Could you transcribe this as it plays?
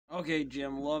Okay,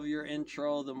 Jim, love your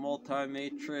intro, the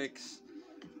multi-matrix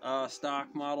stock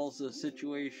models, the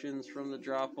situations from the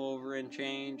drop over and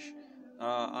change.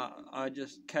 I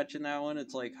just catching that one.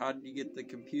 It's like, how did you get the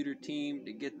computer team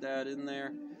to get that in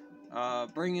there?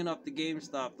 Bringing up the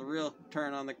GameStop, the real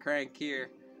turn on the crank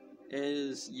here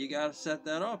is you got to set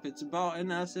that up. It's about an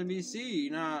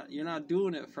SMBC. You're not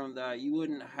doing it from that. You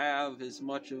wouldn't have as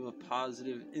much of a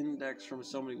positive index from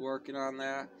somebody working on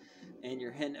that, and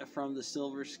you're hitting it from the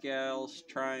silver scales,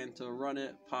 trying to run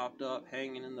it popped up,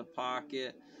 hanging in the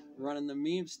pocket, running the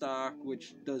meme stock,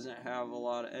 which doesn't have a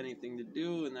lot of anything to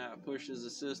do, and that pushes the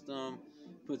system,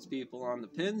 puts people on the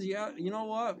pins. Yeah, you know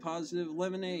what? Positive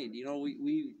lemonade. You know,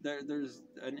 there's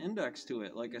an index to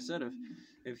it. Like I said,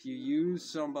 if you use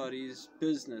somebody's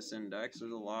business index,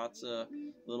 there's lots of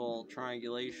little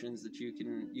triangulations that you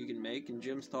can make. And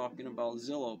Jim's talking about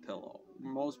Zillow pillow.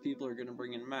 Most people are going to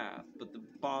bring in math, but the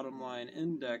bottom line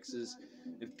index is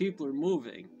if people are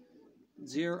moving a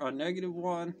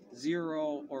 -1,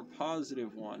 0, or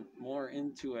 +1 more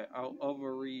into it out of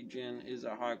a region is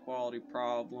a high quality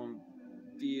problem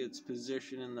via its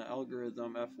position in the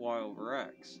algorithm Fy over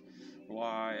X.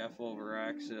 Y F over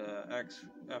X, X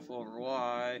F over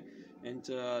Y,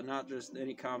 into not just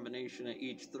any combination of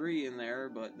each three in there,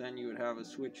 but then you would have a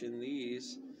switch in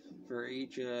these for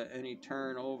each any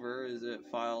turnover as it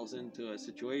files into a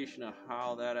situation of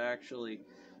how that actually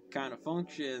kind of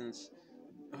functions.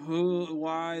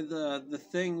 Why the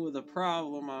thing with a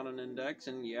problem on an index,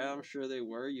 and yeah, I'm sure they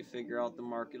were. You figure out the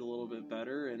market a little bit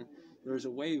better, and there's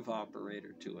a wave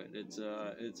operator to it. It's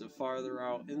a farther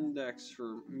out index.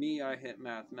 For me, I hit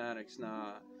mathematics,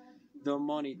 not the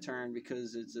money turn,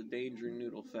 because it's a danger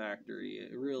noodle factory.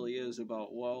 It really is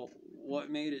about, well,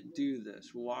 what made it do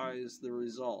this? Why is the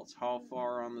results? How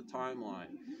far on the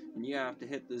timeline? And you have to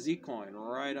hit the Z coin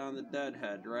right on the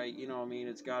deadhead, right? You know what I mean?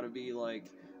 It's got to be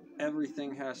like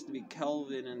everything has to be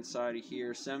Kelvin inside of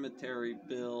here. Cemetery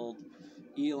build,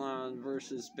 Elon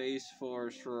versus Space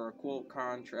Force for a quote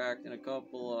contract in a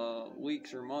couple of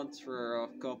weeks or months for a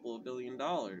couple of $1 billion,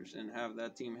 and have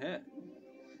that team hit.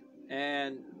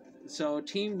 And so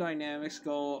team dynamics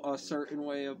go a certain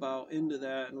way about into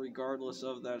that, and regardless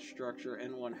of that structure,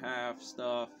 N1/2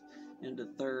 stuff into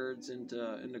thirds,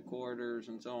 into quarters,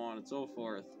 and so on and so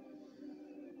forth.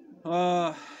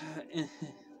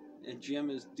 And Jim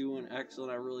is doing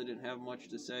excellent. I really didn't have much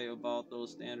to say about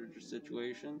those standard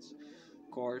situations.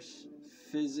 Of course,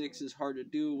 physics is hard to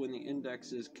do when the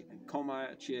indexes come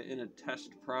at you in a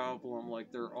test problem,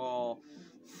 like they're all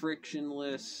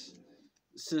frictionless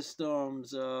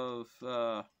systems of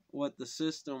what the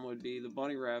system would be. The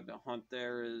bunny rabbit hunt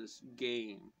there is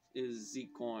game, is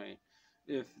Z-coin.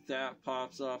 If that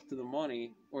pops off to the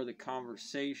money or the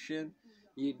conversation,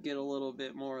 you'd get a little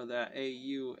bit more of that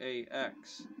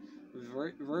AUAX.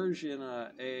 Version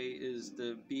A is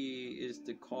the B is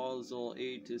the causal,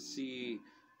 A to C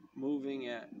moving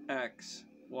at X,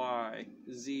 Y,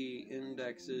 Z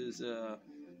indexes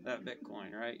that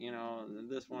Bitcoin, right? You know,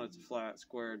 this one it's flat,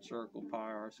 squared, circle,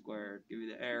 pi r squared. Give you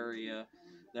the area,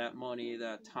 that money,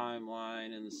 that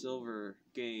timeline, and the silver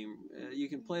game. You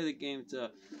can play the game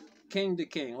to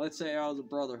king. Let's say I was a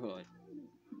brotherhood.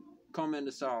 Come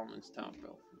into Solomon's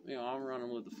Temple. You know, I'm running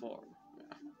with the 4.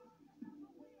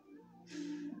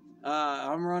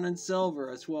 I'm running silver.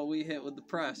 That's what we hit with the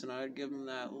press, and I'd give him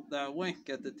that wink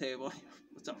at the table.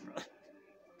 What's up, brother?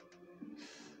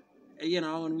 You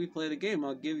know, when we play the game,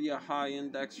 I'll give you a high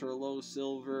index or a low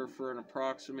silver for an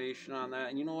approximation on that.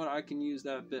 And you know what? I can use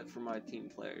that bit for my team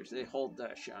players. They hold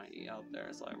that shiny out there.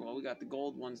 It's like, well, we got the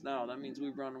gold ones now. That means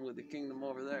we're running with the kingdom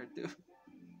over there, too.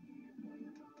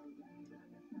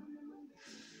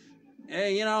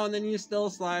 Hey, you know, and then you still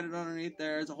slide it underneath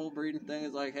there. It's a whole breeding thing.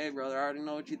 It's like, hey, brother, I already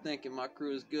know what you're thinking. My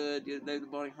crew is good. They're the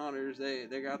bunny hunters.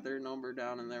 They got their number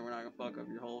down in there. We're not going to fuck up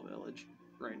your whole village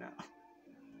right now.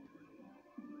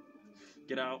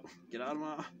 Get out of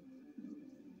my...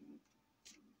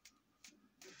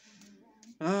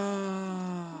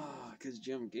 Because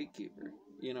Jim Gatekeeper,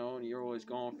 you know, and you're always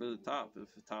going for the top.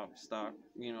 If the top stock,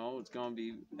 you know, it's going to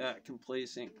be at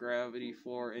complacent gravity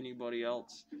for anybody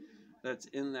else that's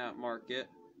in that market.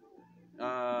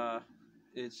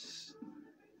 It's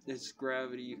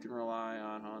gravity you can rely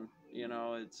on, hon. You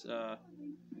know, it's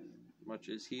much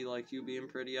as he likes you being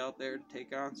pretty out there to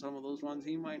take on some of those ones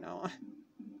he might not want.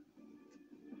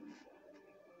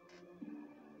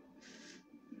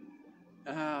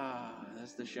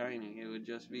 That's the shiny. It would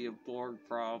just be a Borg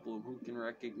problem. Who can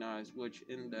recognize which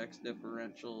index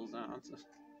differentials on?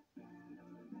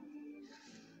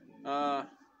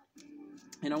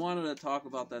 And I wanted to talk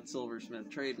about that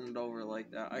silversmith, trading it over like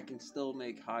that. I can still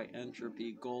make high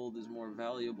entropy. Gold is more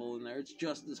valuable in there. It's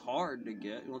just as hard to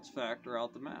get. Let's factor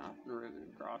out the math.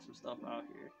 Derivative cross some stuff out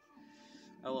here.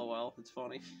 LOL, it's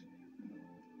funny.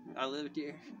 I lived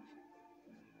here.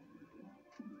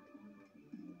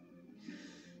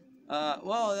 I'm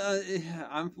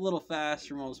a little fast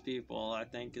for most people, I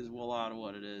think, is a lot of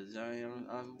what it is. I mean,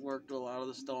 I've worked with a lot of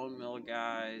the stone mill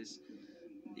guys.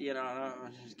 You know,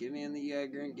 just get me in the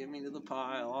Jaeger and get me to the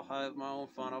pile. I'll have my own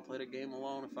fun. I'll play the game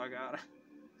alone if I gotta.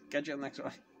 Catch you on the next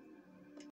one.